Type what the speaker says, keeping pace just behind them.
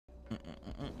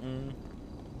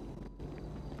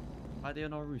Why they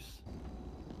on our roofs?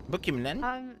 Bakayım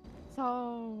lan.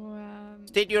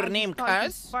 State your name,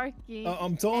 cuz.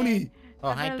 I'm Tony.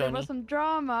 Oh, hi, There Tony. was some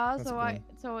drama, That's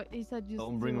so he said just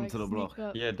Don't bring them to the block.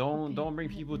 Yeah, don't bring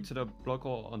people to the block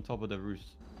or on top of the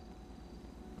roofs.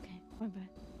 Okay, my bad.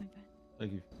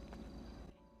 Thank you.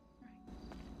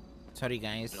 Sorry,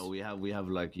 guys. You know, we have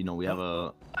like, you know, we have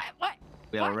a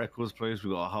records place,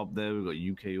 we got a hub there, we got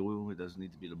UK oil. It doesn't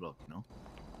need to be the block, you know.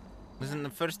 This isn't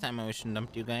the first time I wish and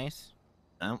dumped you guys.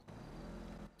 No.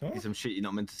 See some shit you're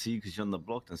not meant to see because you're on the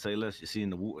block, and say less, you see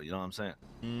in the water, you know what I'm saying?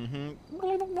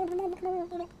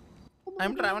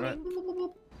 I'm drowning.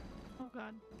 Oh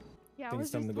god. Yeah, I Think was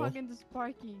it's time just to go? talking to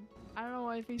Sparky. I don't know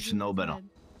if he's. You should know better.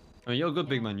 I mean, you're good,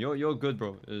 big man. You're good,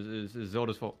 bro. It's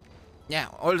Zelda's fault. Yeah,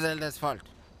 all Zelda's fault.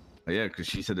 Yeah, because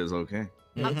she said it was okay.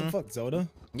 What the fuck, Zelda?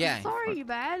 Yeah. Sorry,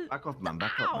 man. Back off, man.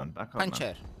 Back up, man. Back up, Punch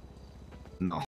man. her. No.